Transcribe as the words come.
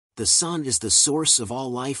the sun is the source of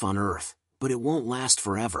all life on Earth, but it won't last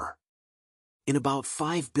forever. In about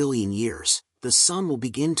 5 billion years, the sun will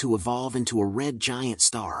begin to evolve into a red giant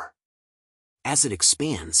star. As it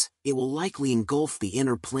expands, it will likely engulf the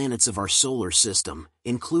inner planets of our solar system,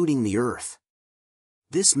 including the Earth.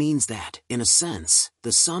 This means that, in a sense,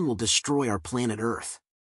 the sun will destroy our planet Earth.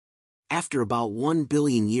 After about 1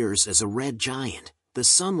 billion years as a red giant, the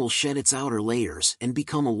sun will shed its outer layers and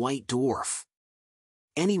become a white dwarf.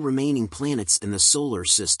 Any remaining planets in the solar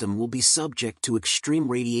system will be subject to extreme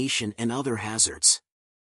radiation and other hazards.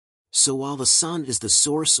 So while the sun is the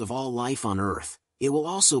source of all life on Earth, it will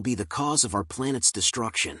also be the cause of our planet's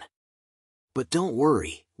destruction. But don't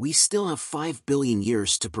worry, we still have 5 billion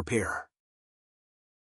years to prepare.